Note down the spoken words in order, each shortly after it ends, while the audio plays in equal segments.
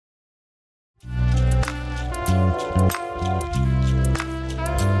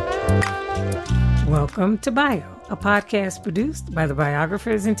Welcome to Bio, a podcast produced by the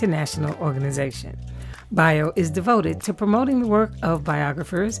Biographers International Organization. Bio is devoted to promoting the work of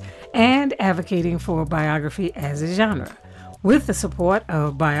biographers and advocating for biography as a genre, with the support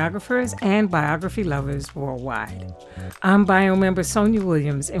of biographers and biography lovers worldwide. I'm Bio member Sonia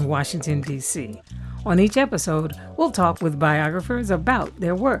Williams in Washington, D.C. On each episode, we'll talk with biographers about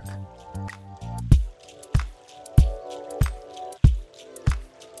their work.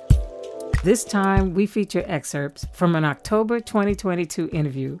 This time, we feature excerpts from an October 2022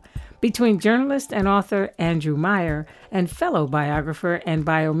 interview between journalist and author Andrew Meier and fellow biographer and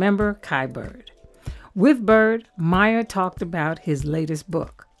bio member Kai Bird. With Bird, Meier talked about his latest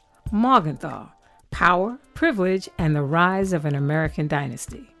book, Morgenthau, Power, Privilege, and the Rise of an American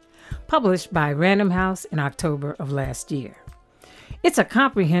Dynasty, published by Random House in October of last year. It's a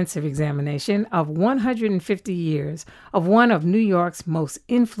comprehensive examination of 150 years of one of New York's most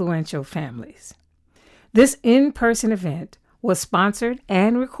influential families. This in-person event was sponsored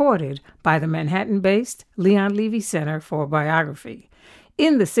and recorded by the Manhattan-based Leon Levy Center for Biography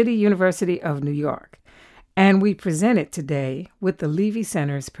in the City University of New York, and we present it today with the Levy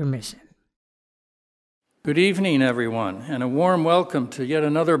Center's permission. Good evening, everyone, and a warm welcome to yet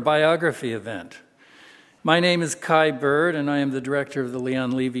another biography event. My name is Kai Bird, and I am the director of the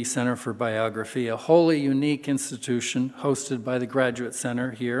Leon Levy Center for Biography, a wholly unique institution hosted by the Graduate Center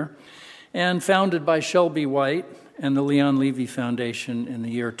here and founded by Shelby White and the Leon Levy Foundation in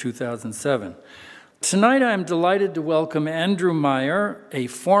the year 2007. Tonight, I am delighted to welcome Andrew Meier, a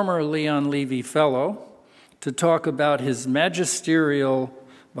former Leon Levy Fellow, to talk about his magisterial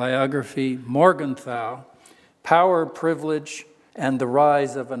biography, Morgenthau, Power, Privilege, and the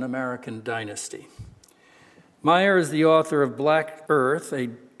Rise of an American Dynasty. Meier is the author of Black Earth, A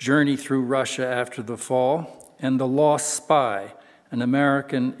Journey Through Russia After the Fall, and The Lost Spy, an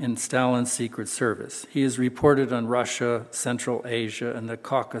American in Stalin's Secret Service. He has reported on Russia, Central Asia, and the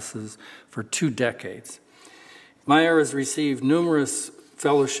Caucasus for 2 decades. Meier has received numerous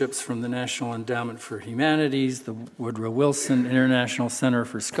fellowships from the National Endowment for Humanities, the Woodrow Wilson International Center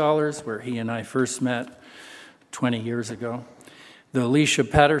for Scholars, where he and I first met 20 years ago, the Alicia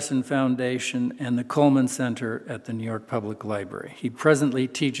Patterson Foundation, and the Coleman Center at the New York Public Library. He presently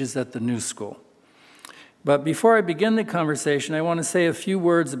teaches at the New School. But before I begin the conversation, I want to say a few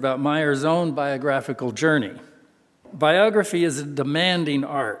words about Meier's own biographical journey. Biography is a demanding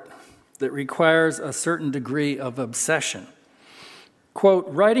art that requires a certain degree of obsession. Quote,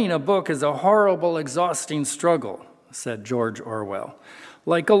 "Writing a book is a horrible, exhausting struggle," said George Orwell,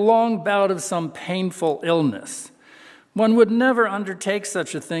 "like a long bout of some painful illness. One would never undertake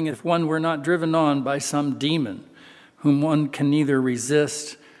such a thing if one were not driven on by some demon whom one can neither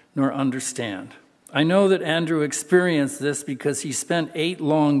resist nor understand." I know that Andrew experienced this because he spent 8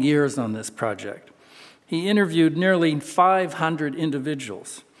 long years on this project. He interviewed nearly 500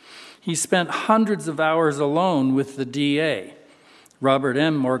 individuals. He spent hundreds of hours alone with the DA, Robert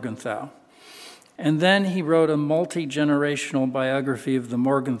M. Morgenthau. And then he wrote a multi-generational biography of the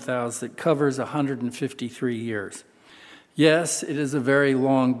Morgenthaus that covers 153 years. Yes, it is a very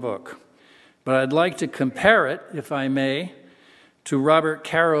long book, but I'd like to compare it, if I may, to Robert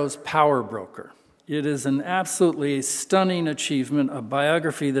Caro's Power Broker. It is an absolutely stunning achievement, a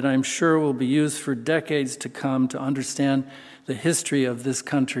biography that I'm sure will be used for decades to come to understand the history of this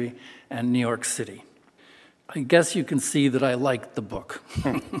country and New York City. I guess you can see that I liked the book.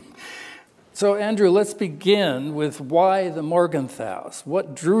 So, Andrew, let's begin with why the Morgenthaus.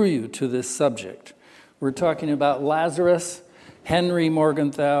 What drew you to this subject? We're talking about Lazarus, Henry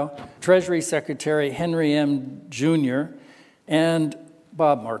Morgenthau, Treasury Secretary Henry M. Jr., and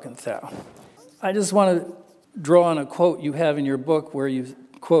Bob Morgenthau. I just want to draw on a quote you have in your book where you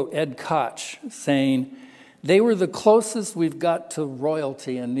quote Ed Koch saying, "They were the closest we've got to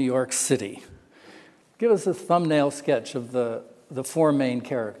royalty in New York City." Give us a thumbnail sketch of the 4 main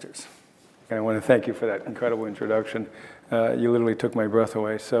characters. I want to thank you for that incredible introduction. You literally took my breath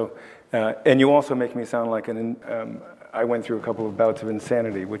away. And you also make me sound like I went through a couple of bouts of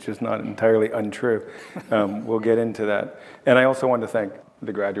insanity, which is not entirely untrue. We'll get into that. And I also want to thank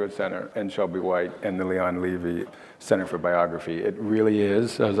the Graduate Center and Shelby White and the Leon Levy Center for Biography. It really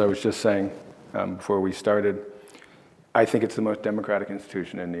is, as I was just saying before we started, I think it's the most democratic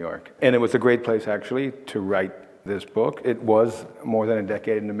institution in New York. And it was a great place, actually, to write this book. It was more than a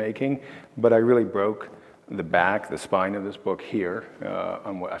decade in the making, but I really broke the spine of this book here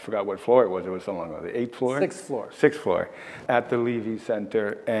on I forgot what floor it was. It was so long ago. The 8th floor? 6th floor. 6th floor at the Levy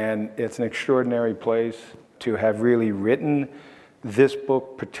Center. And it's an extraordinary place to have really written this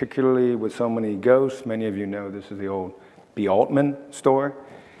book, particularly with so many ghosts. Many of you know this is the old B. Altman store.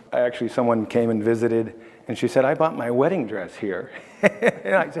 Actually, someone came and visited, and she said, I bought my wedding dress here.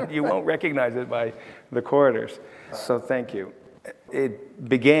 And I said, you won't recognize it by the corridors. So thank you. It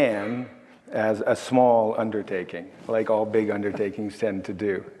began as a small undertaking, like all big undertakings tend to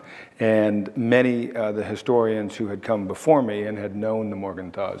do. And many the historians who had come before me and had known the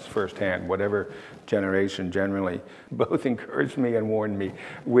Morgenthaus firsthand, whatever generation generally, both encouraged me and warned me,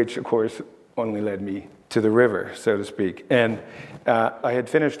 which of course only led me to the river, so to speak. And I had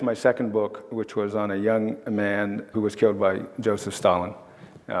finished my second book, which was on a young man who was killed by Joseph Stalin,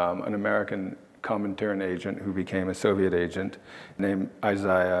 an American Comintern agent who became a Soviet agent named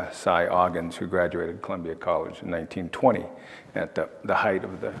Isaiah Cy Oggins, who graduated Columbia College in 1920 at the height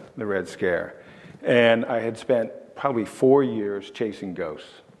of the Red Scare. And I had spent probably 4 years chasing ghosts.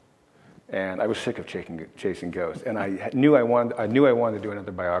 And I was sick of chasing ghosts. And I knew I wanted to do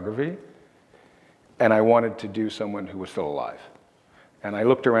another biography. And I wanted to do someone who was still alive. And I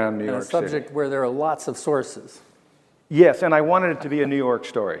looked around New York City. And a subject where there are lots of sources. Yes, and I wanted it to be a New York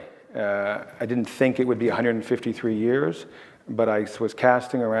story. I didn't think it would be 153 years, but I was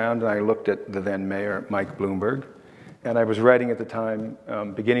casting around and I looked at the then mayor, Mike Bloomberg, and I was writing at the time,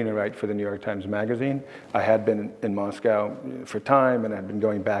 beginning to write for the New York Times Magazine. I had been in Moscow for time and I had been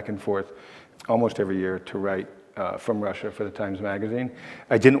going back and forth almost every year to write from Russia for the Times Magazine.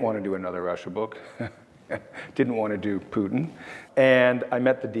 I didn't want to do another Russia book, didn't want to do Putin, and I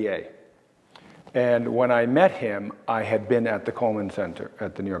met the DA. And when I met him, I had been at the Coleman Center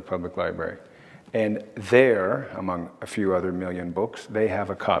at the New York Public Library. And there, among a few other million books, they have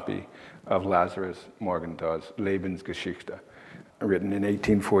a copy of Lazarus Morgenthau's Lebensgeschichte, written in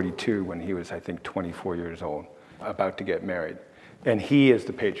 1842 when he was, I think, 24 years old, about to get married. And he is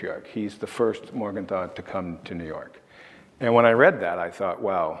the patriarch. He's the first Morgenthau to come to New York. And when I read that, I thought,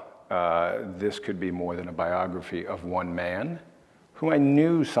 wow, this could be more than a biography of one man, who I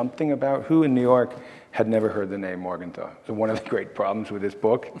knew something about, who in New York had never heard the name Morgenthau. So one of the great problems with this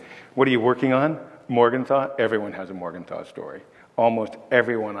book, what are you working on? Morgenthau? Everyone has a Morgenthau story. Almost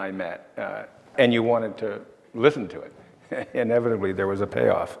everyone I met. And you wanted to listen to it. Inevitably, there was a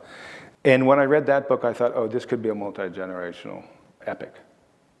payoff. And when I read that book, I thought, oh, this could be a multi-generational epic.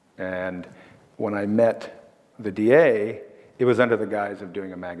 And when I met the DA, it was under the guise of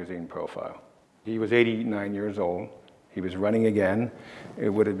doing a magazine profile. He was 89 years old. He was running again. It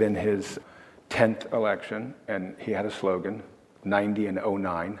would have been his 10th election, and he had a slogan, 90 and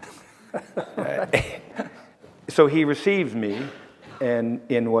 09. So he received me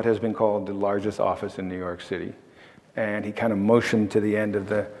in what has been called the largest office in New York City. And he kind of motioned to the end of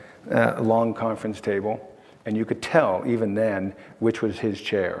the long conference table. And you could tell, even then, which was his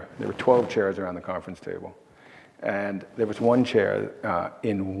chair. There were 12 chairs around the conference table. And there was one chair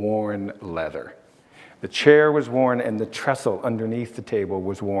in worn leather. The chair was worn, and the trestle underneath the table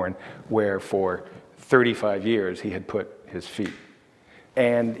was worn, where for 35 years he had put his feet.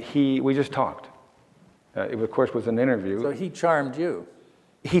 And we just talked. It, of course, was an interview. So he charmed you.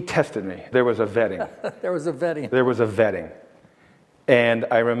 He tested me. There was a vetting. There was a vetting. There was a vetting. And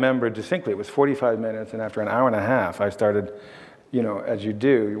I remember distinctly, it was 45 minutes, and after an hour and a half, I started, as you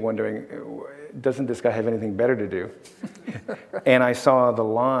do, you're wondering, doesn't this guy have anything better to do? And I saw the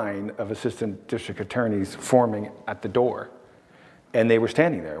line of assistant district attorneys forming at the door. And they were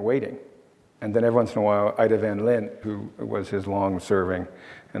standing there waiting. And then every once in a while, Ida Van Lint, who was his long-serving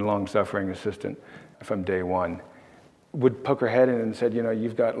and long-suffering assistant from day one, would poke her head in and said,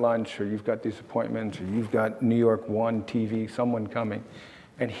 you've got lunch, or you've got these appointments, or you've got New York One TV, someone coming.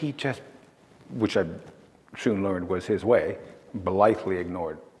 And he just, which I soon learned was his way, blithely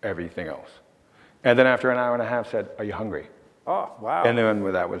ignored everything else. And then after an hour and a half said, are you hungry? Oh, wow. And then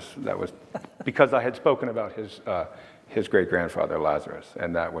that was because I had spoken about his great-grandfather, Lazarus.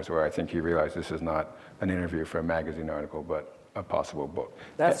 And that was where I think he realized this is not an interview for a magazine article, but a possible book.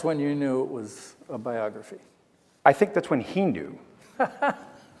 That's when you knew it was a biography. I think that's when he knew.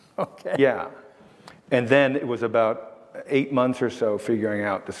 Okay. Yeah. And then it was about 8 months or so figuring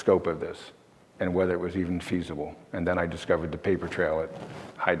out the scope of this and whether it was even feasible. And then I discovered the paper trail at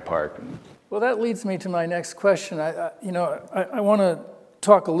Hyde Park. Well, that leads me to my next question. I want to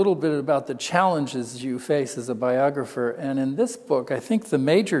talk a little bit about the challenges you face as a biographer. And in this book, I think the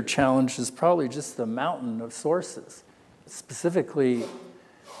major challenge is probably just the mountain of sources, specifically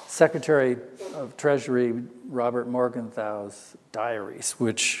Secretary of Treasury Robert Morgenthau's diaries,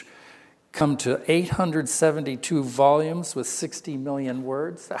 which come to 872 volumes with 60 million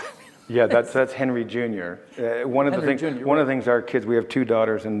words. Yeah, that's Henry Jr. One of the things our kids, we have 2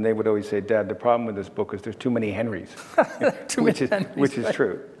 daughters, and they would always say, Dad, the problem with this book is there's too many Henrys, which is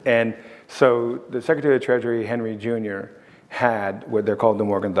true. And so the Secretary of Treasury, Henry Jr., had what they're called the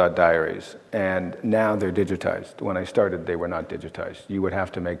Morgenthau diaries, and now they're digitized. When I started, they were not digitized. You would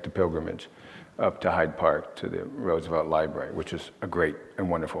have to make the pilgrimage up to Hyde Park to the Roosevelt Library, which is a great and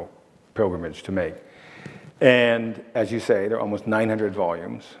wonderful pilgrimage to make. And as you say, there are almost 900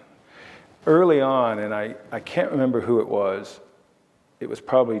 volumes. Early on, and I can't remember who it was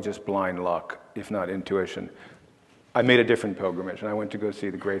probably just blind luck, if not intuition. I made a different pilgrimage, and I went to go see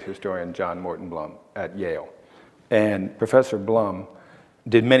the great historian John Morton Blum at Yale. And Professor Blum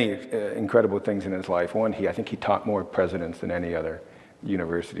did many incredible things in his life. One, I think he taught more presidents than any other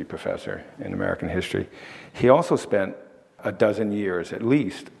university professor in American history. He also spent a dozen years, at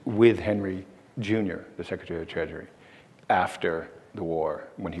least, with Henry Jr., the Secretary of the Treasury, after the war,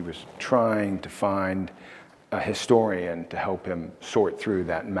 when he was trying to find a historian to help him sort through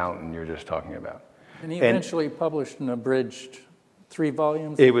that mountain you're just talking about. And he eventually published an abridged 3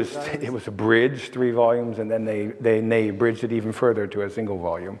 volumes? It was abridged 3 volumes, and then they abridged it even further to a single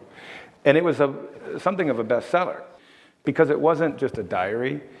volume. And it was something of a bestseller, because it wasn't just a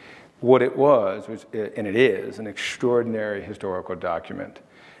diary. What it was, and it is, an extraordinary historical document.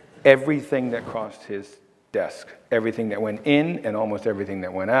 Everything that crossed his desk, everything that went in and almost everything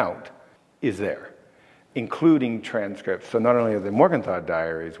that went out is there, including transcripts. So not only are the Morgenthau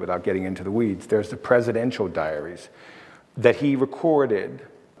diaries, without getting into the weeds, there's the presidential diaries that he recorded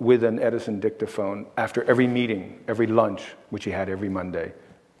with an Edison dictaphone after every meeting, every lunch, which he had every Monday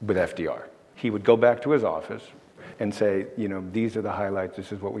with FDR. He would go back to his office and say, these are the highlights,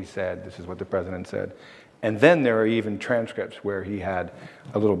 this is what we said, this is what the president said. And then there are even transcripts where he had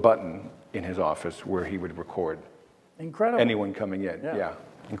a little button in his office where he would record anyone coming in, yeah,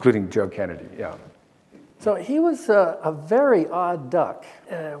 including Joe Kennedy, yeah. So he was a very odd duck.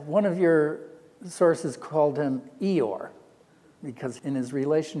 One of your sources called him Eeyore, because in his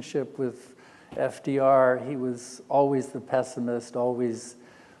relationship with FDR, he was always the pessimist, always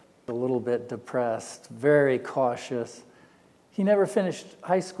a little bit depressed, very cautious. He never finished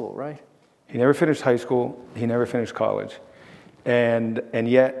high school, right? He never finished high school, he never finished college, and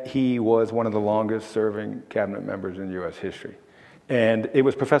yet he was one of the longest serving cabinet members in US history. And it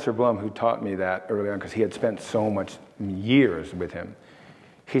was Professor Blum who taught me that early on, because he had spent so much years with him.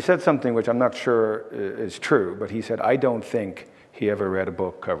 He said something which I'm not sure is true, but he said, I don't think he ever read a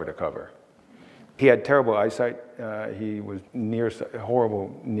book cover to cover. He had terrible eyesight. He was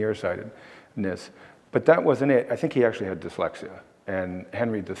horrible nearsightedness. But that wasn't it. I think he actually had dyslexia. And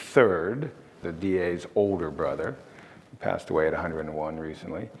Henry III, the DA's older brother, who passed away at 101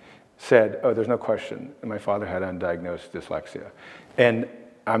 recently, said, oh, there's no question, my father had undiagnosed dyslexia. And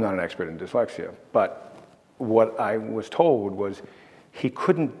I'm not an expert in dyslexia, but what I was told was he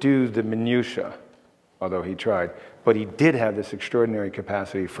couldn't do the minutiae, although he tried, but he did have this extraordinary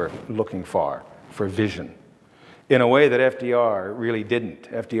capacity for looking far, for vision, in a way that FDR really didn't.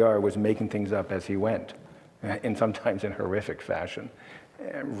 FDR was making things up as he went, and sometimes in horrific fashion.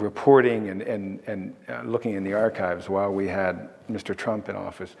 Reporting and looking in the archives while we had Mr. Trump in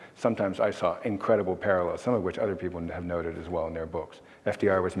office, sometimes I saw incredible parallels, some of which other people have noted as well in their books.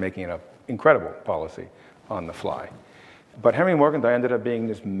 FDR was making up incredible policy on the fly. But Henry Morgenthau ended up being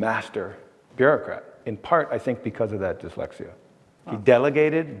this master bureaucrat, in part, I think, because of that dyslexia. He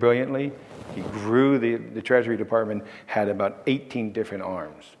delegated brilliantly. He grew the Treasury Department, had about 18 different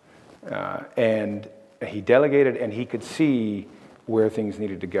arms. And he delegated, and he could see where things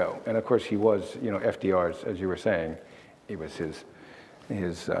needed to go. And of course, he was, FDR's, as you were saying, he was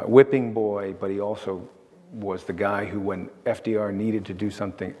his whipping boy, but he also was the guy who, when FDR needed to do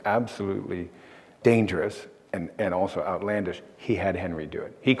something absolutely dangerous and also outlandish, he had Henry do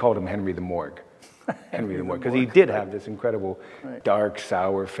it. He called him Henry the Morgue. Henry the Morgue, because he did have this incredible dark,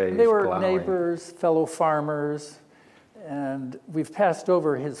 sour face. They were glowering. neighbors, fellow farmers, and we've passed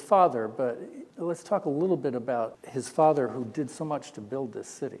over his father, but let's talk a little bit about his father, who did so much to build this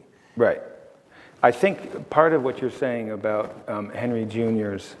city. Right. I think part of what you're saying about Henry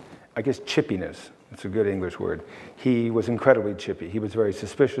Jr.'s, I guess, chippiness, it's a good English word. He was incredibly chippy. He was very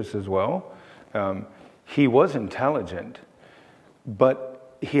suspicious as well. He was intelligent,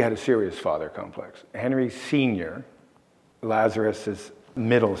 but he had a serious father complex. Henry Sr., Lazarus's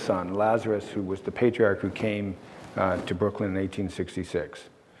middle son, Lazarus, who was the patriarch who came to Brooklyn in 1866,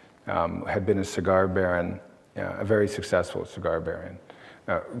 had been a cigar baron, a very successful cigar baron,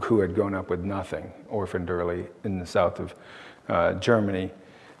 who had grown up with nothing, orphaned early in the south of Germany.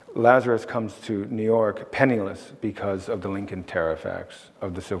 Lazarus comes to New York penniless because of the Lincoln Tariff Acts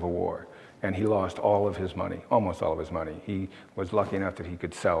of the Civil War, and he lost all of his money, almost all of his money. He was lucky enough that he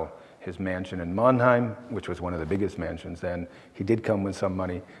could sell his mansion in Mannheim, which was one of the biggest mansions then. He did come with some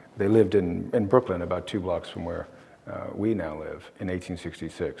money. They lived in Brooklyn, about 2 blocks from where we now live, in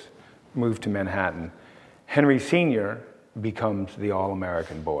 1866, moved to Manhattan. Henry Sr. becomes the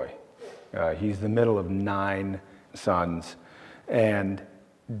all-American boy. He's the middle of 9 sons and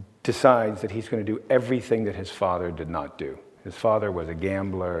decides that he's going to do everything that his father did not do. His father was a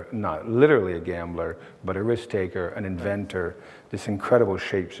gambler, not literally a gambler, but a risk-taker, an inventor, this incredible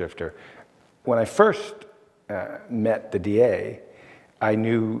shapeshifter. When I first met the DA, I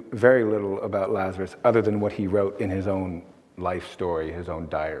knew very little about Lazarus other than what he wrote in his own life story, his own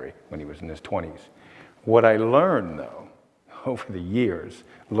diary, when he was in his 20s. What I learned, though, over the years,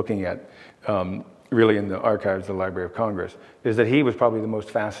 looking at really in the archives of the Library of Congress, is that he was probably the most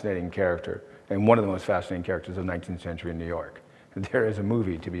fascinating character and one of the most fascinating characters of 19th century New York. There is a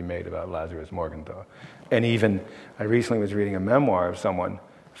movie to be made about Lazarus Morgenthau. And even, I recently was reading a memoir of someone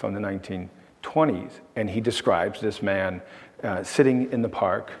from the 1920s, and he describes this man sitting in the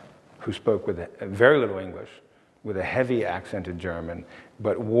park who spoke with very little English, with a heavy accented German,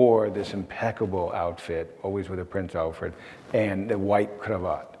 but wore this impeccable outfit, always with a Prince Alfred, and the white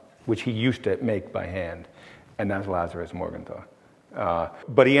cravat, which he used to make by hand, and that's Lazarus Morgenthau.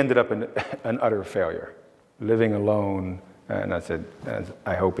 But he ended up an utter failure, living alone, and that's it, as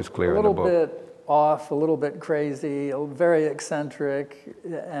I hope is clear in the book. A little bit off, a little bit crazy, very eccentric,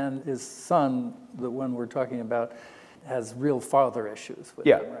 and his son, the one we're talking about, has real father issues with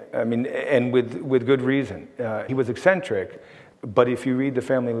him, right? I mean, and with good reason. He was eccentric, but if you read the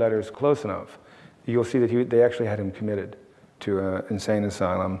family letters close enough, you'll see that they actually had him committed to an insane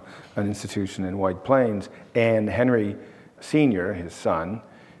asylum, an institution in White Plains, and Henry Sr., his son,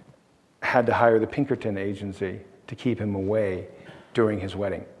 had to hire the Pinkerton agency to keep him away during his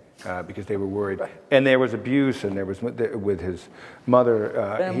wedding. Because they were worried. Right. And there was abuse, and there was with his mother.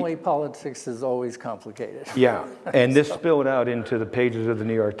 Family politics is always complicated. Yeah, and this spilled out into the pages of the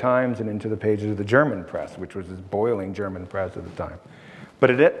New York Times and into the pages of the German press, which was this boiling German press at the time.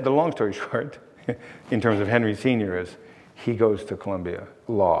 But the long story short, in terms of Henry Sr., is he goes to Columbia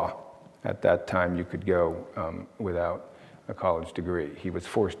Law. At that time, you could go without a college degree. He was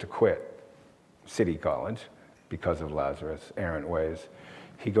forced to quit City College because of Lazarus' errant ways.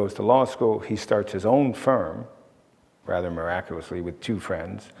 He goes to law school. He starts his own firm, rather miraculously, with 2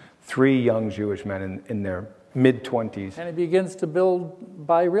 friends, 3 young Jewish men in their mid-20s. And he begins to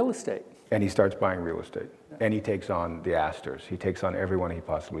buy real estate. And he starts buying real estate. Yeah. And he takes on the Astors. He takes on everyone he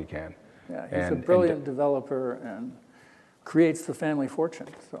possibly can. Yeah, he's a brilliant developer and creates the family fortune.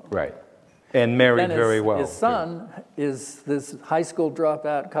 So. Right. And married very well. His son is this high school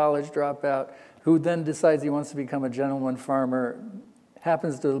dropout, college dropout, who then decides he wants to become a gentleman farmer,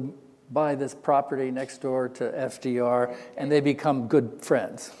 happens to buy this property next door to FDR, and they become good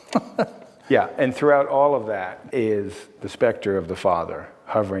friends. Yeah, and throughout all of that is the specter of the father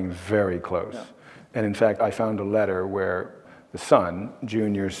hovering very close. Yeah. And in fact, I found a letter where the son,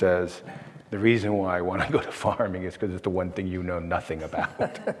 Junior, says, the reason why I want to go to farming is because it's the one thing you know nothing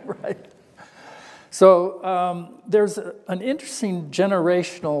about. Right. So there's an interesting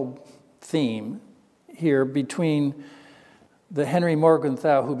generational theme here between the Henry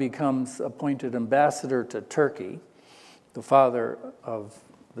Morgenthau who becomes appointed ambassador to Turkey, the father of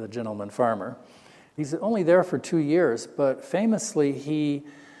the gentleman farmer. He's only there for 2 years, but famously he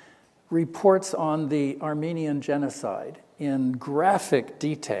reports on the Armenian genocide in graphic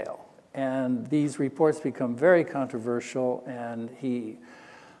detail. And these reports become very controversial, and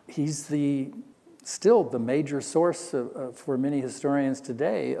he's still the major source for many historians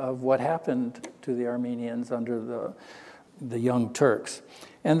today of what happened to the Armenians under the Young Turks.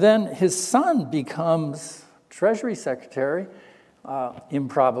 And then his son becomes Treasury Secretary,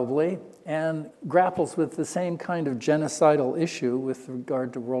 improbably, and grapples with the same kind of genocidal issue with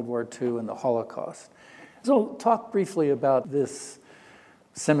regard to World War II and the Holocaust. So talk briefly about this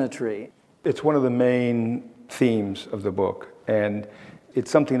symmetry. It's one of the main themes of the book, and it's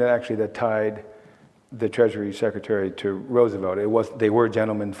something that tied the Treasury Secretary to Roosevelt. They were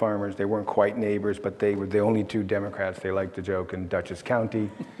gentlemen farmers. They weren't quite neighbors, but they were the only 2 Democrats, they liked to joke, in Dutchess County.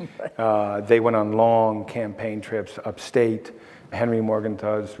 They went on long campaign trips upstate. Henry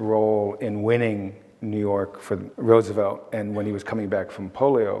Morgenthau's role in winning New York for Roosevelt, and when he was coming back from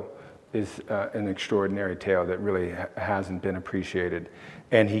polio, is an extraordinary tale that really hasn't been appreciated.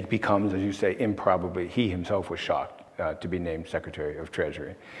 And he becomes, as you say, improbably, he himself was shocked to be named Secretary of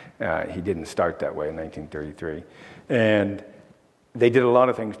Treasury. He didn't start that way in 1933. And they did a lot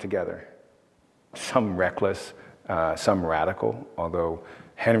of things together, some reckless, some radical, although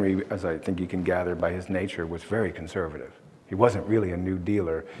Henry, as I think you can gather by his nature, was very conservative. He wasn't really a New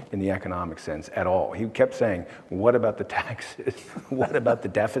Dealer in the economic sense at all. He kept saying, what about the taxes? What about the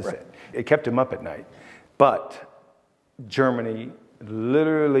deficit? Right. It kept him up at night. But Germany,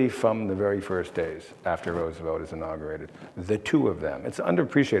 literally from the very first days after Roosevelt is inaugurated, the two of them. It's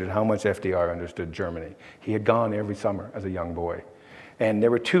underappreciated how much FDR understood Germany. He had gone every summer as a young boy. And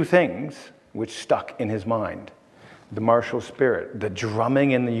there were two things which stuck in his mind: the martial spirit, the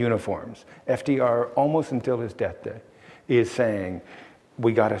drumming in the uniforms. FDR, almost until his death day, is saying,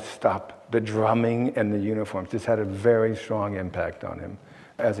 we got to stop the drumming and the uniforms. This had a very strong impact on him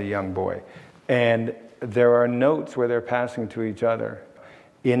as a young boy. And there are notes where they're passing to each other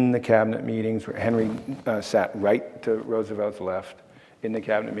in the cabinet meetings, where Henry sat right to Roosevelt's left in the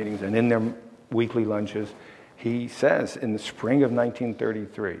cabinet meetings, and in their weekly lunches, he says in the spring of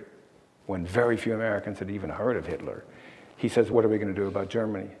 1933, when very few Americans had even heard of Hitler, he says, what are we going to do about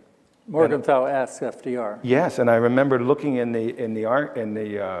Germany? Morgenthau asks FDR. Yes, and I remember looking in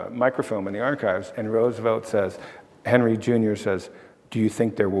the microfilm in the archives, and Roosevelt says, Henry Jr. says, do you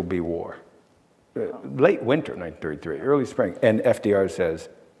think there will be war? Late winter 1933, early spring. And FDR says,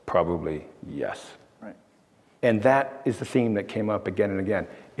 probably yes. Right. And that is the theme that came up again and again.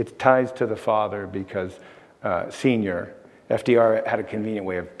 It ties to the father because Senior, FDR had a convenient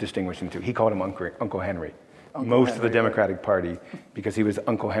way of distinguishing two. He called him Uncle Henry. Most of the Democratic Party, because he was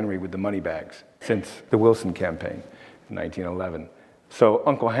Uncle Henry with the money bags since the Wilson campaign in 1911. So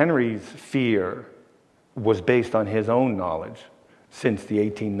Uncle Henry's fear was based on his own knowledge since the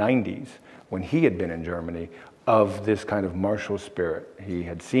 1890s, when he had been in Germany, of this kind of martial spirit. He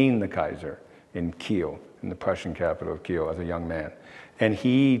had seen the Kaiser in Kiel, in the Prussian capital of Kiel, as a young man. And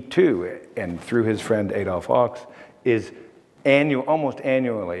he, too, and through his friend Adolf Ochs, is almost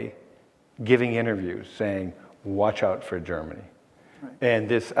annually giving interviews saying, watch out for Germany. Right. And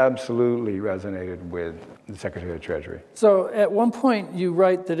this absolutely resonated with the Secretary of the Treasury. So at one point you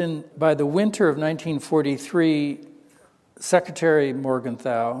write that by the winter of 1943, Secretary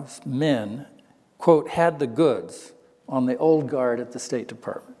Morgenthau's men, quote, had the goods on the old guard at the State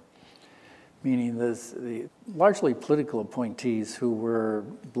Department, meaning the largely political appointees who were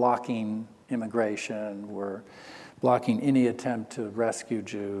blocking immigration, were blocking any attempt to rescue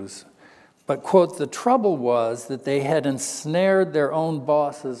Jews. But, quote, the trouble was that they had ensnared their own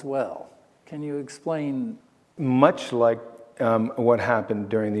boss as well. Can you explain? Much like what happened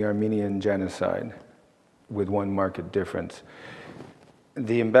during the Armenian genocide, with one marked difference.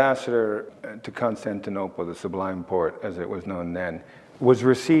 The ambassador to Constantinople, the Sublime Porte, as it was known then, was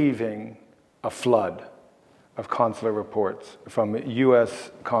receiving a flood of consular reports from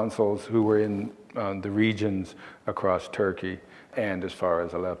U.S. consuls who were in the regions across Turkey and as far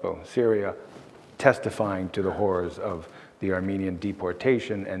as Aleppo, Syria, testifying to the horrors of the Armenian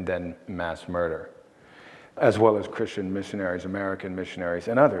deportation and then mass murder, as well as Christian missionaries, American missionaries,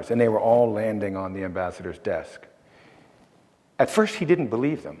 and others. And they were all landing on the ambassador's desk. At first, he didn't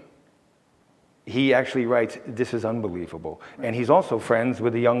believe them. He actually writes, this is unbelievable. And he's also friends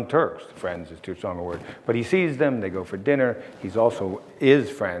with the Young Turks. Friends is too strong a word. But he sees them, they go for dinner. He's also is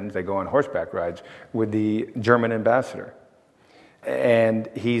friends, they go on horseback rides with the German ambassador. And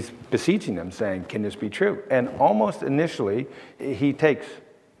he's beseeching them, saying, can this be true? And almost initially, he takes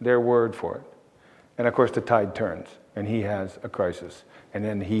their word for it. And of course, the tide turns, and he has a crisis. And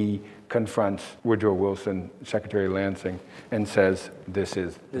then he confronts Woodrow Wilson, Secretary Lansing, and says, this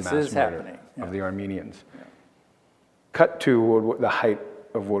is the mass murder of the Armenians. Yeah. Cut to the height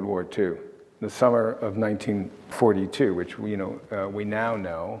of World War II, the summer of 1942, which we now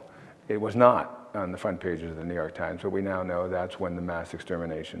know it was not on the front pages of the New York Times, but we now know that's when the mass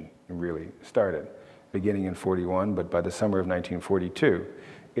extermination really started, beginning in 41, but by the summer of 1942,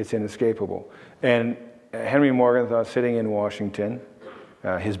 it's inescapable. And Henry Morgenthau sitting in Washington,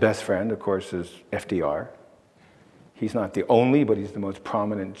 his best friend, of course, is FDR. He's not the only, but he's the most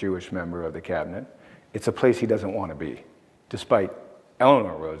prominent Jewish member of the cabinet. It's a place he doesn't want to be, despite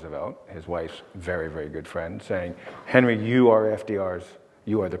Eleanor Roosevelt, his wife's very, very good friend, saying, Henry, you are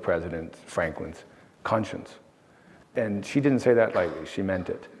the President Franklin's conscience. And she didn't say that lightly, she meant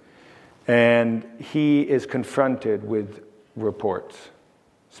it. And he is confronted with reports,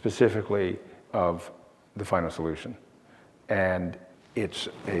 specifically of the final solution. And it's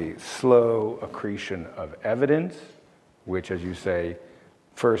a slow accretion of evidence, which, as you say,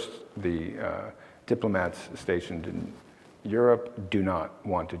 first the diplomats stationed in Europe do not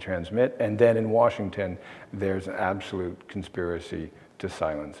want to transmit, and then in Washington, there's an absolute conspiracy to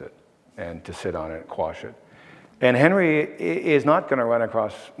silence it and to sit on it, quash it. And Henry is not going to run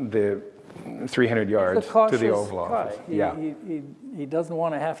across the 300 yards to the Oval Office. He doesn't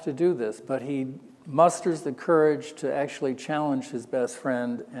want to have to do this, but he musters the courage to actually challenge his best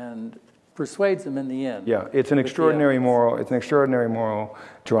friend and persuades him in the end. Yeah, it's an extraordinary moral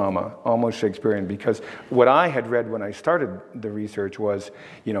drama, almost Shakespearean, because what I had read when I started the research was,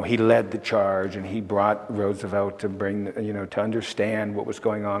 he led the charge and he brought Roosevelt to bring, to understand what was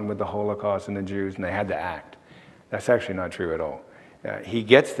going on with the Holocaust and the Jews, and they had to act. That's actually not true at all. He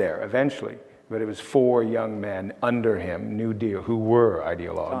gets there eventually, but it was 4 young men under him, New Deal, who were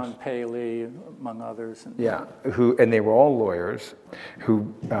ideologues. John Paley, among others. And they were all lawyers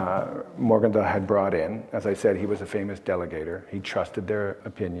who Morgenthau had brought in. As I said, he was a famous delegator. He trusted their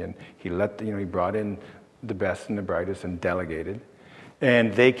opinion. He he brought in the best and the brightest and delegated.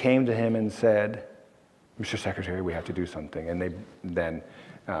 And they came to him and said, "Mr. Secretary, we have to do something." And they then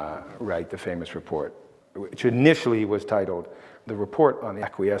write the famous report, which initially was titled "The Report on the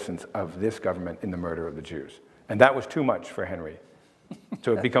Acquiescence of This Government in the Murder of the Jews." And that was too much for Henry.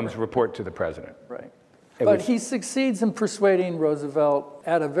 So it becomes a report to the president. Right. But he succeeds in persuading Roosevelt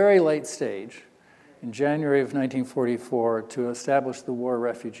at a very late stage, in January of 1944, to establish the War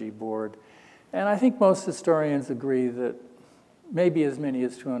Refugee Board. And I think most historians agree that maybe as many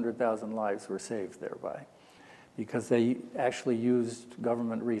as 200,000 lives were saved thereby, because they actually used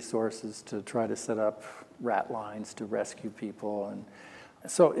government resources to try to set up rat lines to rescue people. And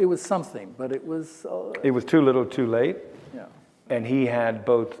so it was something, but it was... it was too little, too late. Yeah. And he had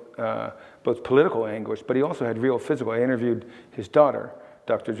both political anguish, but he also had real physical. I interviewed his daughter,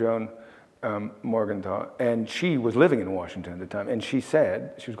 Dr. Joan Morgenthau, and she was living in Washington at the time, and she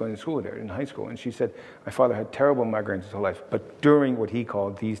said, she was going to school there in high school, and she said, my father had terrible migraines his whole life, but during what he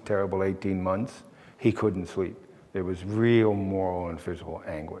called these terrible 18 months, he couldn't sleep. There was real moral and physical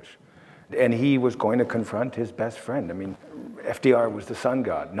anguish. And he was going to confront his best friend. I mean, FDR was the sun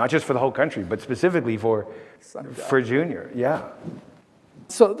god, not just for the whole country, but specifically for Junior. Yeah.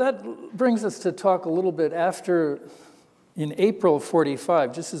 So that brings us to talk a little bit after, in April of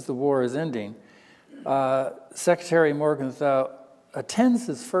 45, just as the war is ending, Secretary Morgenthau attends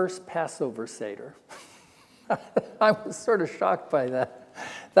his first Passover Seder. I was sort of shocked by that.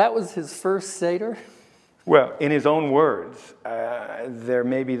 That was his first Seder? Well, in his own words, there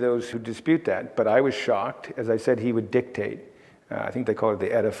may be those who dispute that, but I was shocked. As I said, he would dictate. I think they call it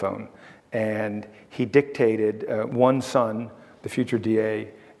the Ediphone. And he dictated. One son, the future DA,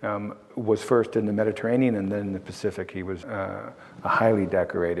 was first in the Mediterranean and then in the Pacific. He was a highly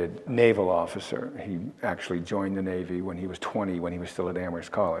decorated naval officer. He actually joined the Navy when he was 20, when he was still at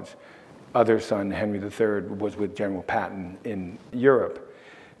Amherst College. Other son, Henry III, was with General Patton in Europe.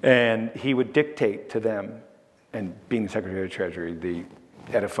 And he would dictate to them, and being the Secretary of the Treasury, the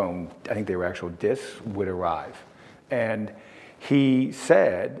Ediphone, I think they were actual discs, would arrive. And he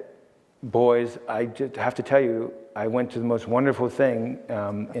said, boys, I just have to tell you, I went to the most wonderful thing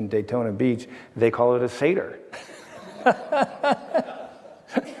in Daytona Beach. They call it a Seder.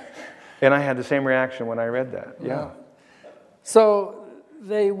 And I had the same reaction when I read that, yeah. So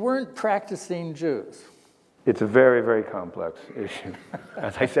they weren't practicing Jews. It's a very, very complex issue.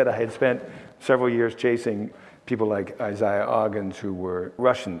 As I said, I had spent several years chasing people like Isaiah Oggins, who were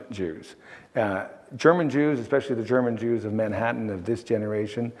Russian Jews. German Jews, especially the German Jews of Manhattan of this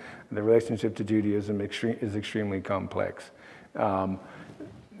generation, the relationship to Judaism is extremely complex.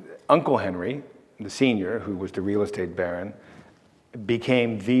 Uncle Henry, the senior, who was the real estate baron,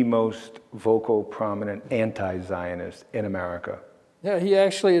 became the most vocal, prominent anti-Zionist in America. Yeah, he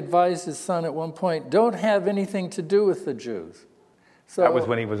actually advised his son at one point, don't have anything to do with the Jews. So, that was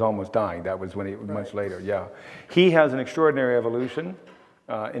when he was almost dying. That was when he, much later, yeah. He has an extraordinary evolution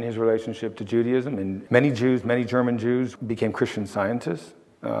in his relationship to Judaism. And many Jews, many German Jews became Christian Scientists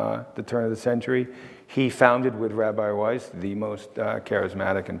at the turn of the century. He founded with Rabbi Weiss, the most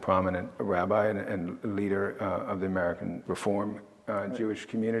charismatic and prominent rabbi and leader of the American Reform Jewish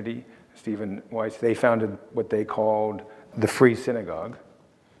community, Stephen Weiss. They founded what they called the Free Synagogue,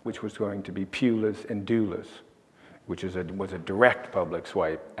 which was going to be pewless and dewless, which was a direct public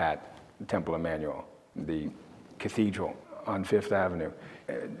swipe at Temple Emmanuel, the cathedral on Fifth Avenue.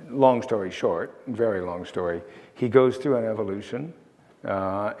 Long story short, very long story, he goes through an evolution.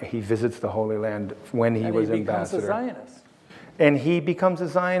 He visits the Holy Land when he was ambassador. And he becomes a Zionist. And he becomes a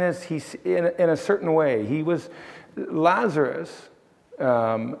Zionist. He's in a certain way. He was Lazarus.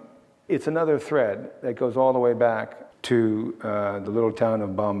 It's another thread that goes all the way back to the little town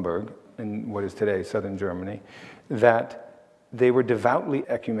of Bamberg in what is today southern Germany, that they were devoutly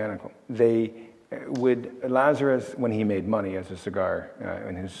ecumenical. Lazarus, when he made money as a cigar,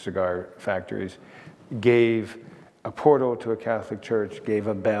 in his cigar factories, gave a portal to a Catholic church, gave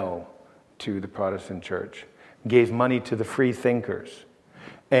a bell to the Protestant church, gave money to the free thinkers,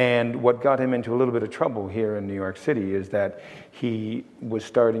 And what got him into a little bit of trouble here in New York City is that he was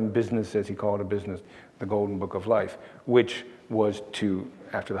starting business, as he called a business, the Golden Book of Life, which was to,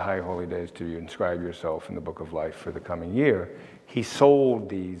 after the High Holy Days, to inscribe yourself in the Book of Life for the coming year. He sold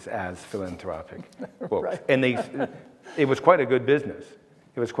these as philanthropic books. Right. And it was quite a good business.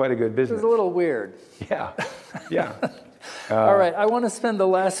 It was quite a good business. It was a little weird. Yeah, yeah. All right, I want to spend the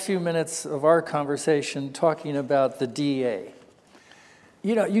last few minutes of our conversation talking about the DA.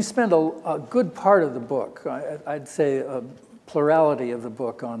 You know, you spend a good part of the book, I'd say a plurality of the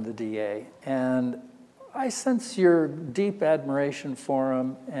book on the DA, and I sense your deep admiration for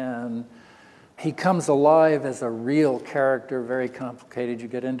him, and he comes alive as a real character, very complicated. You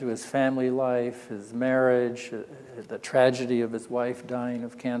get into his family life, his marriage, the tragedy of his wife dying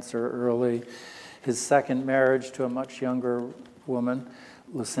of cancer early, his second marriage to a much younger woman,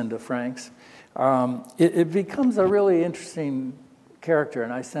 Lucinda Franks. It becomes a really interesting character,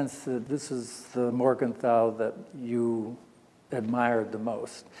 and I sense that this is the Morgenthau that you admired the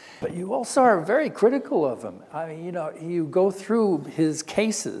most. But you also are very critical of him. I mean, you know, you go through his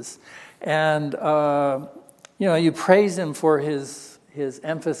cases, and you know, you praise him for his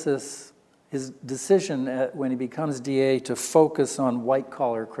emphasis, his decision when he becomes DA to focus on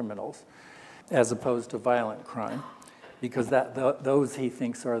white-collar criminals as opposed to violent crime, because those he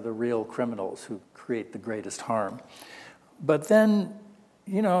thinks are the real criminals who create the greatest harm. But then,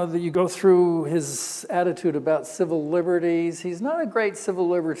 you know, you go through his attitude about civil liberties. He's not a great civil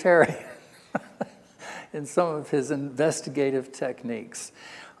libertarian in some of his investigative techniques.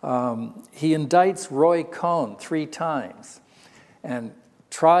 He indicts Roy Cohn 3 times and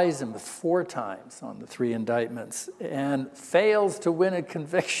tries him 4 times on the 3 indictments and fails to win a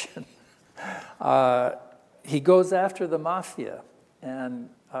conviction. He goes after the mafia and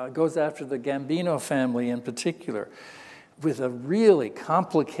goes after the Gambino family in particular, with a really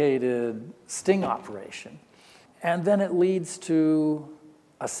complicated sting operation. And then it leads to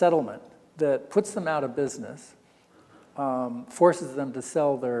a settlement that puts them out of business, forces them to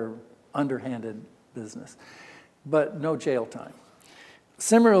sell their underhanded business, but no jail time.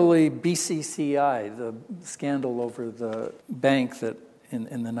 Similarly, BCCI, the scandal over the bank that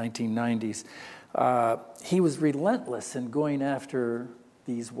in the 1990s, he was relentless in going after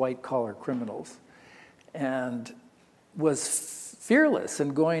these white-collar criminals, and was fearless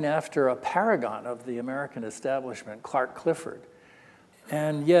in going after a paragon of the American establishment, Clark Clifford.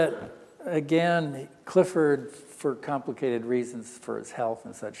 And yet, again, Clifford, for complicated reasons for his health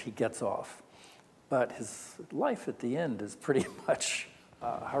and such, he gets off. But his life at the end is pretty much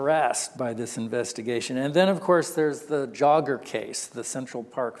harassed by this investigation. And then, of course, there's the jogger case, the Central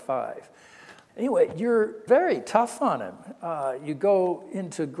Park Five. Anyway, you're very tough on him. You go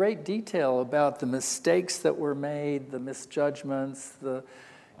into great detail about the mistakes that were made, the misjudgments, the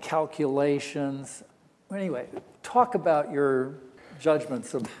calculations. Anyway, talk about your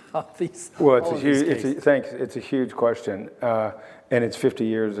judgments about these. Well, it's a huge question, and it's 50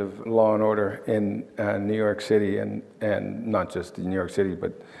 years of law and order in New York City, and not just in New York City,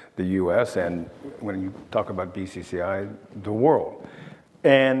 but the U.S. and when you talk about BCCI, the world.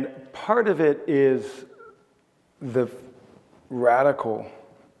 And part of it is the radical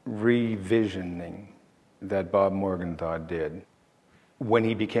revisioning that Bob Morgenthau did when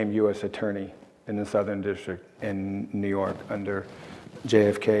he became U.S. Attorney in the Southern District in New York under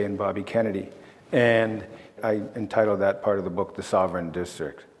JFK and Bobby Kennedy. And I entitled that part of the book, The Sovereign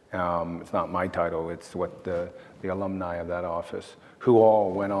District. It's not my title, it's what the alumni of that office, who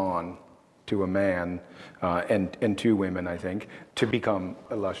all went on to a man and 2 women, I think, to become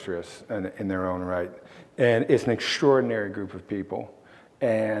illustrious in their own right. And it's an extraordinary group of people.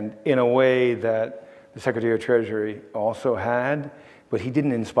 And in a way that the Secretary of Treasury also had, but he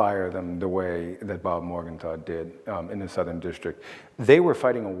didn't inspire them the way that Bob Morgenthau did in the Southern District. They were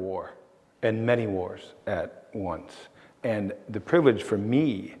fighting a war, and many wars at once. And the privilege for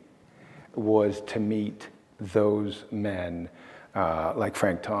me was to meet those men like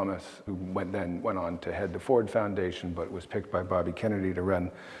Frank Thomas, who then went on to head the Ford Foundation, but was picked by Bobby Kennedy to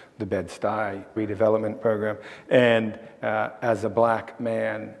run the Bed-Stuy redevelopment program. And as a black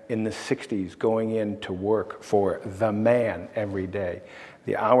man in the 60s, going in to work for the man every day,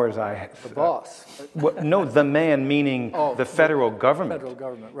 the hours The boss. No, the man meaning the federal government. Federal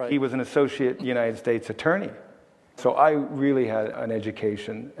government, right. He was an associate United States attorney. So I really had an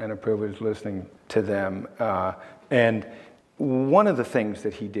education and a privilege listening to them. And one of the things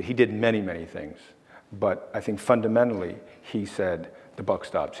that he did many, many things, but I think fundamentally he said, the buck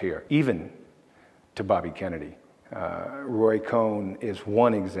stops here, even to Bobby Kennedy. Roy Cohn is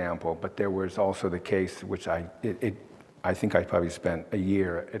one example, but there was also the case which it I think I probably spent a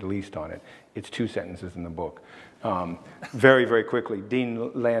year at least on it. It's 2 sentences in the book. Very, very quickly,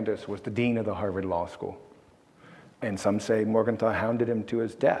 Dean Landis was the dean of the Harvard Law School. And some say Morgenthau hounded him to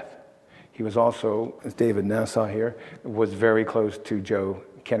his death. He was also, as David Nassau here, was very close to Joe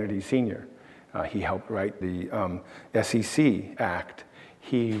Kennedy Sr. He helped write the SEC Act.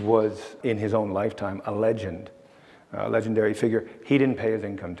 He was, in his own lifetime, a legend, a legendary figure. He didn't pay his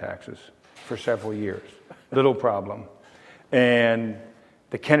income taxes for several years. Little problem. And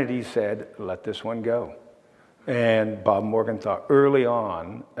the Kennedys said, let this one go. And Bob Morgenthau, early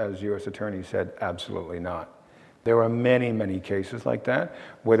on, as U.S. Attorney, said, absolutely not. There are many, many cases like that,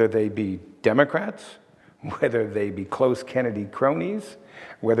 whether they be Democrats, whether they be close Kennedy cronies,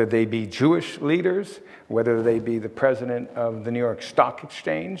 whether they be Jewish leaders, whether they be the president of the New York Stock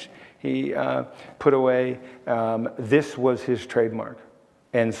Exchange he put away. This was his trademark.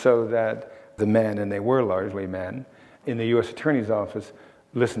 And so that the men, and they were largely men, in the U.S. Attorney's Office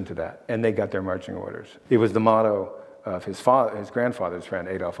listened to that, and they got their marching orders. It was the motto of his grandfather's friend,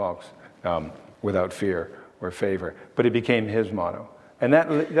 Adolf Hawks, without fear or favor. But it became his motto. And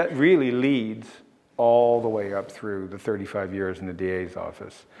that really leads all the way up through the 35 years in the DA's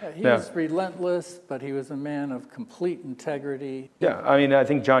office. Yeah, he was relentless, but he was a man of complete integrity. Yeah, I mean, I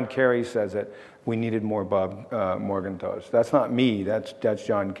think John Kerry says that we needed more Bob Morgenthau's. That's not me, that's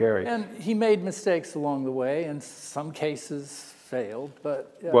John Kerry. And he made mistakes along the way, and some cases failed,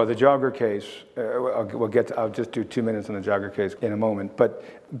 but... Yeah. Well, the Jogger case, I'll just do 2 minutes on the Jogger case in a moment, but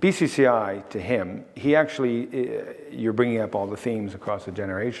BCCI, to him, he actually, you're bringing up all the themes across the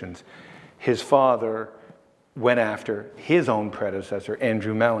generations. His father went after his own predecessor,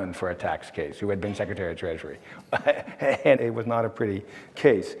 Andrew Meier, for a tax case, who had been Secretary of Treasury. And it was not a pretty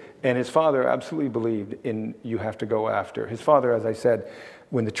case. And his father absolutely believed in you have to go after. His father, as I said,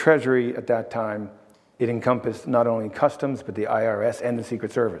 when the Treasury at that time, it encompassed not only Customs, but the IRS and the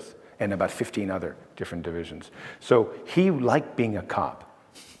Secret Service, and about 15 other different divisions. So he liked being a cop.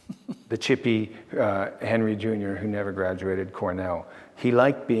 The chippy Henry Jr., who never graduated Cornell, he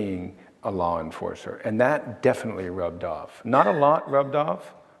liked being a law enforcer, and that definitely rubbed off. Not a lot rubbed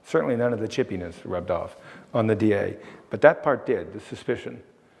off, certainly none of the chippiness rubbed off on the DA, but that part did, the suspicion.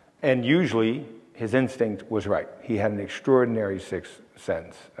 And usually, his instinct was right. He had an extraordinary sixth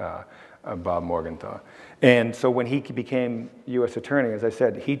sense, Bob Morgenthau. And so when he became U.S. Attorney, as I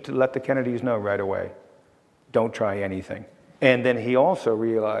said, he let the Kennedys know right away, don't try anything. And then he also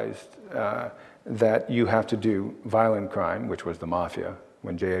realized that you have to do violent crime, which was the mafia,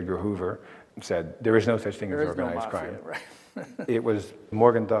 when J. Edgar Hoover said, there is no such thing as organized crime. Right. It was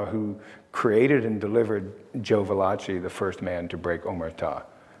Morgenthau who created and delivered Joe Valachi, the first man to break omerta,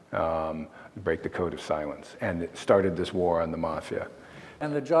 break the code of silence, and it started this war on the mafia.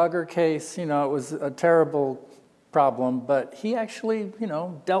 And the Jogger case, it was a terrible problem, but he actually,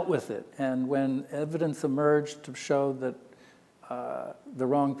 dealt with it. And when evidence emerged to show that the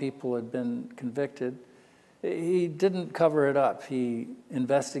wrong people had been convicted, he didn't cover it up. He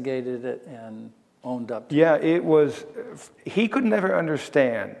investigated it and owned up to it. Yeah, he could never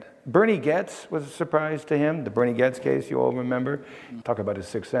understand. Bernie Goetz was a surprise to him, the Bernie Goetz case, you all remember. Talk about his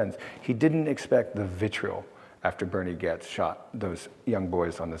sixth sense. He didn't expect the vitriol after Bernie Goetz shot those young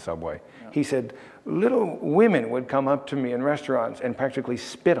boys on the subway. Yeah. He said, little women would come up to me in restaurants and practically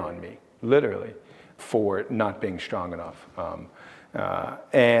spit on me, literally, for not being strong enough.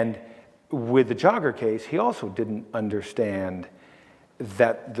 And with the Jogger case, he also didn't understand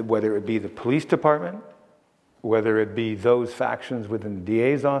that whether it be the police department, whether it be those factions within the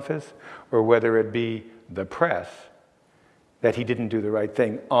DA's office, or whether it be the press, that he didn't do the right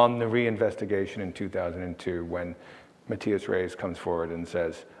thing on the reinvestigation in 2002 when Matthias Reyes comes forward and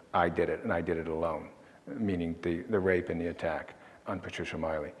says, I did it, and I did it alone, meaning the rape and the attack on Patricia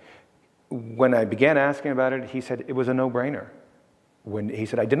Miley. When I began asking about it, he said it was a no-brainer. When he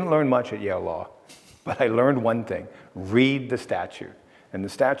said, I didn't learn much at Yale Law, but I learned one thing, read the statute. And the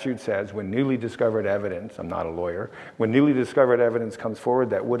statute says when newly discovered evidence, I'm not a lawyer, when newly discovered evidence comes forward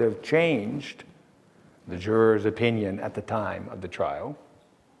that would have changed the juror's opinion at the time of the trial,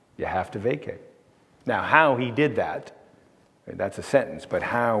 you have to vacate. Now, how he did that, that's a sentence, but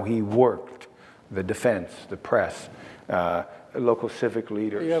how he worked the defense, the press, local civic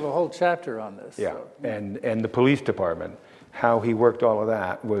leaders. You have a whole chapter on this. Yeah, so. And the police department, how he worked all of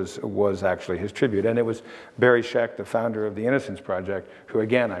that was actually his tribute. And it was Barry Scheck, the founder of the Innocence Project, who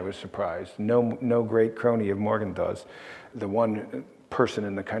again, I was surprised, no great crony of Morgenthau's, the one person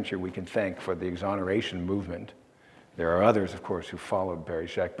in the country we can thank for the exoneration movement. There are others, of course, who followed Barry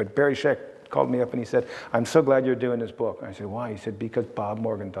Scheck. But Barry Scheck called me up and he said, I'm so glad you're doing this book. I said, why? He said, because Bob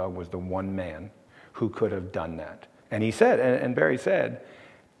Morgenthau was the one man who could have done that. And he said, and Barry said,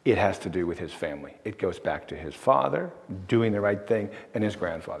 it has to do with his family. It goes back to his father doing the right thing and his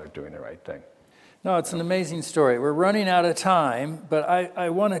grandfather doing the right thing. No, it's an amazing story. We're running out of time, but I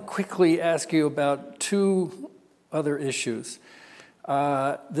want to quickly ask you about two other issues.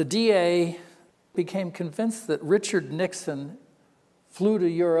 The DA became convinced that Richard Nixon flew to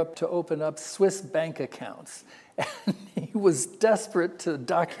Europe to open up Swiss bank accounts. And he was desperate to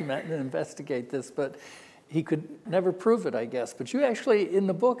document and investigate this, but he could never prove it, I guess. But you actually, in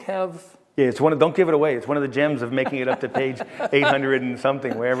the book, have... Yeah, it's one of, don't give it away. It's one of the gems of making it up to page 800 and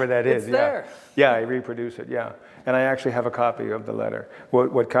something, wherever that is. It's there. Yeah, I reproduce it, yeah. And I actually have a copy of the letter.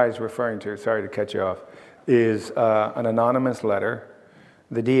 What Kai's referring to, sorry to cut you off, is an anonymous letter.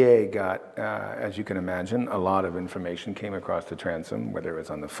 The DA got, as you can imagine, a lot of information came across the transom, whether it was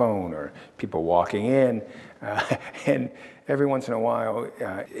on the phone or people walking in. And every once in a while,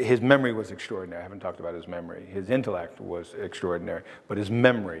 his memory was extraordinary. I haven't talked about his memory. His intellect was extraordinary, but his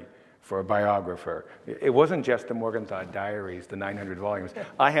memory for a biographer. It wasn't just the Morgenthau diaries, the 900 volumes.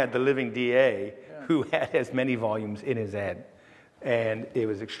 I had the living DA who had as many volumes in his head. And it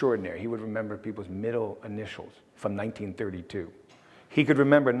was extraordinary. He would remember people's middle initials from 1932. He could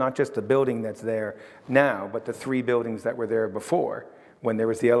remember not just the building that's there now, but the 3 buildings that were there before, when there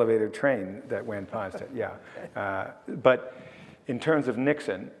was the elevator train that went past it, yeah. But in terms of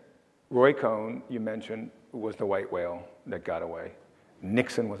Nixon, Roy Cohn, you mentioned, was the white whale that got away.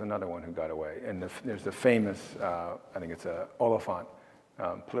 Nixon was another one who got away. And there's the famous, I think it's a Oliphant,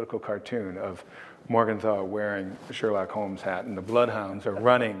 political cartoon of Morgenthau wearing a Sherlock Holmes hat, and the bloodhounds are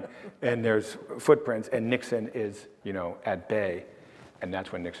running, and there's footprints, and Nixon is, at bay. And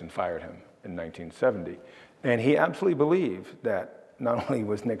that's when Nixon fired him in 1970. And he absolutely believed that not only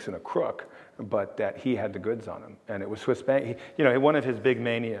was Nixon a crook, but that he had the goods on him. And it was Swiss bank. One of his big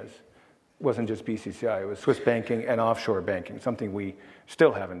manias wasn't just BCCI, it was Swiss banking and offshore banking, something we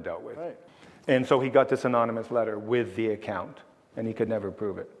still haven't dealt with. Right. And so he got this anonymous letter with the account, and he could never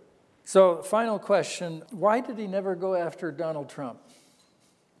prove it. So, final question, why did he never go after Donald Trump?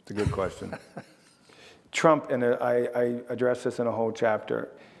 It's a good question. Trump, and I address this in a whole chapter,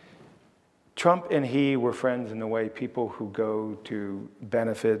 Trump and he were friends in the way people who go to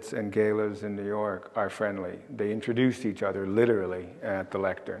benefits and galas in New York are friendly. They introduced each other literally at the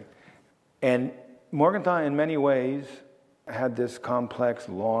lectern. And Morgenthau, in many ways, had this complex,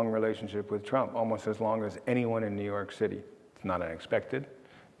 long relationship with Trump, almost as long as anyone in New York City. It's not unexpected,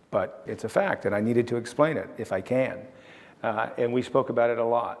 but it's a fact, and I needed to explain it, if I can. And we spoke about it a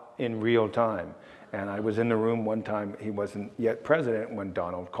lot in real time. And I was in the room one time, he wasn't yet president, when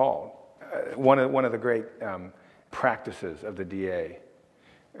Donald called. One of the great practices of the DA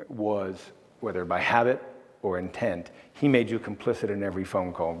was, whether by habit or intent, he made you complicit in every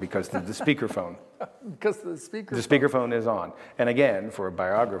phone call because the speakerphone. Because the speakerphone is on. And again, for a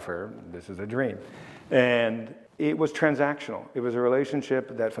biographer, this is a dream. And it was transactional. It was a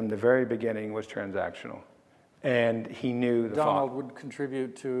relationship that from the very beginning was transactional. And he knew the Donald would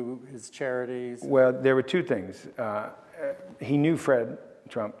contribute to his charities. Well, there were two things. He knew Fred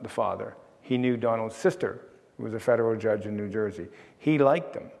Trump, the father. He knew Donald's sister, who was a federal judge in New Jersey. He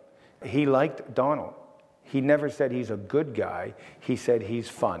liked him. He liked Donald. He never said he's a good guy. He said he's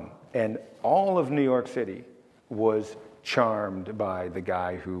fun. And all of New York City was charmed by the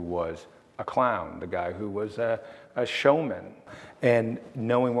guy who was a clown, the guy who was a showman. And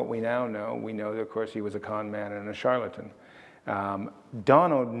knowing what we now know, we know that, of course, he was a con man and a charlatan.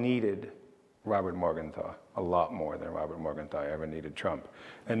 Donald needed Robert Morgenthau a lot more than Robert Morgenthau ever needed Trump.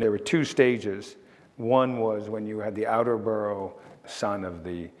 And there were 2 stages. One was when you had the outer borough son of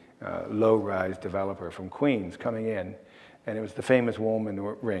the low-rise developer from Queens coming in, and it was the famous Woolman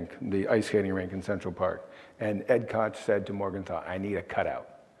rink, the ice skating rink in Central Park. And Ed Koch said to Morgenthau, I need a cutout,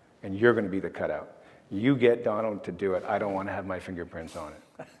 and you're going to be the cutout. You get Donald to do it. I don't want to have my fingerprints on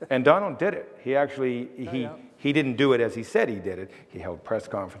it. And Donald did it. He actually, he didn't do it as he said he did it. He held press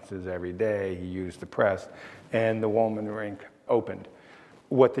conferences every day. He used the press, and the Woolman rink opened.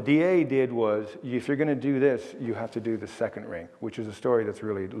 What the DA did was, if you're going to do this, you have to do the second rink, which is a story that's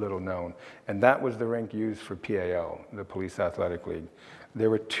really little known. And that was the rink used for PAL, the Police Athletic League. There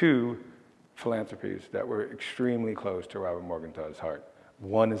were 2 philanthropies that were extremely close to Robert Morgenthau's heart.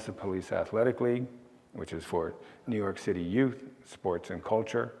 One is the Police Athletic League, which is for New York City youth, sports and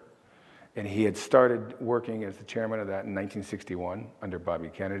culture. And he had started working as the chairman of that in 1961 under Bobby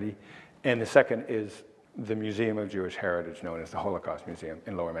Kennedy. And the second is the Museum of Jewish Heritage, known as the Holocaust Museum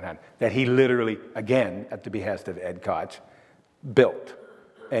in Lower Manhattan, that he literally, again, at the behest of Ed Koch, built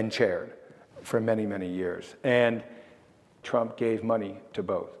and chaired for many, many years. And Trump gave money to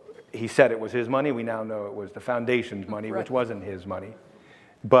both. He said it was his money. We now know it was the foundation's money, Right. which wasn't his money.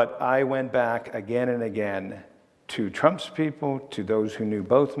 But I went back again and again to Trump's people, to those who knew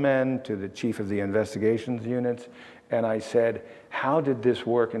both men, to the chief of the investigations units, and I said, how did this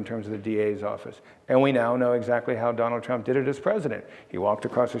work in terms of the DA's office? And we now know exactly how Donald Trump did it as president. He walked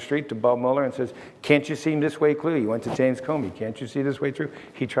across the street to Bob Mueller and says, can't you see this way through? He went to James Comey, can't you see this way through?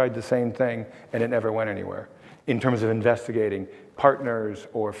 He tried the same thing, and it never went anywhere in terms of investigating partners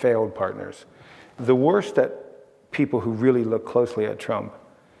or failed partners. The worst that people who really look closely at Trump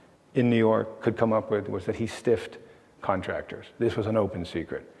in New York could come up with was that he stiffed contractors. This was an open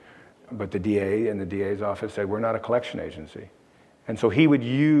secret. But the DA and the DA's office said, we're not a collection agency. And so he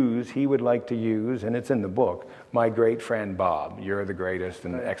would like to use, and it's in the book, my great friend Bob, you're the greatest,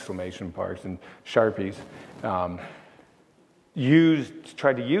 and exclamation marks and Sharpies,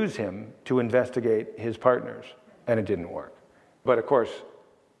 tried to use him to investigate his partners, and it didn't work. But of course,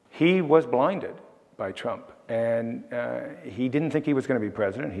 he was blinded by Trump, and he didn't think he was going to be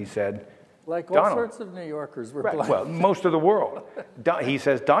president. He said, Like all Donald. sorts of New Yorkers were Right. blind. Well, most of the world. He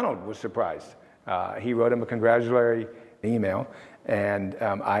says Donald was surprised. He wrote him a congratulatory email, and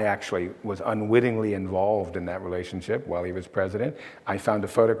I actually was unwittingly involved in that relationship while he was president. I found a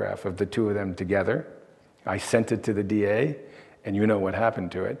photograph of the two of them together. I sent it to the DA, and you know what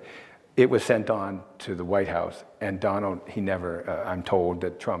happened to it. It was sent on to the White House, and Donald, I'm told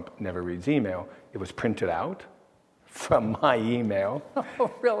that Trump never reads email. It was printed out from my email.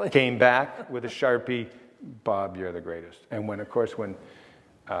 Oh, really? Came back with a Sharpie, Bob, you're the greatest. And when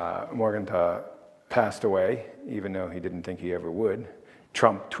Morgenthau passed away, even though he didn't think he ever would,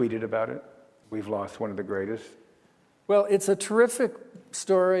 Trump tweeted about it. We've lost one of the greatest. Well, it's a terrific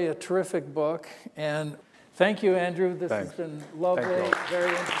story, a terrific book, and thank you, Andrew. This Thanks. has been lovely, very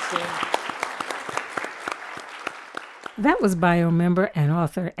interesting. That was bio member and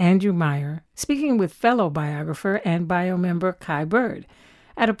author Andrew Meier speaking with fellow biographer and bio member Kai Bird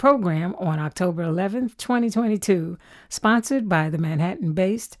at a program on October 11th, 2022, sponsored by the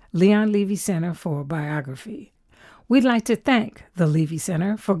Manhattan-based Leon Levy Center for Biography. We'd like to thank the Levy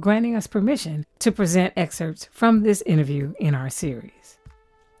Center for granting us permission to present excerpts from this interview in our series.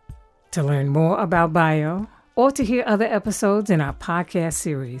 To learn more about bio or to hear other episodes in our podcast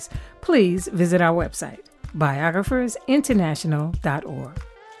series, please visit our website, biographersinternational.org.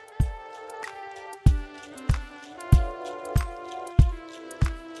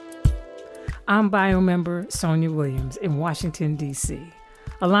 I'm bio member Sonia Williams in Washington, D.C.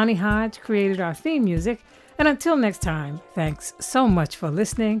 Alani Hodge created our theme music, and until next time, thanks so much for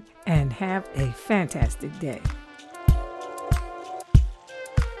listening and have a fantastic day.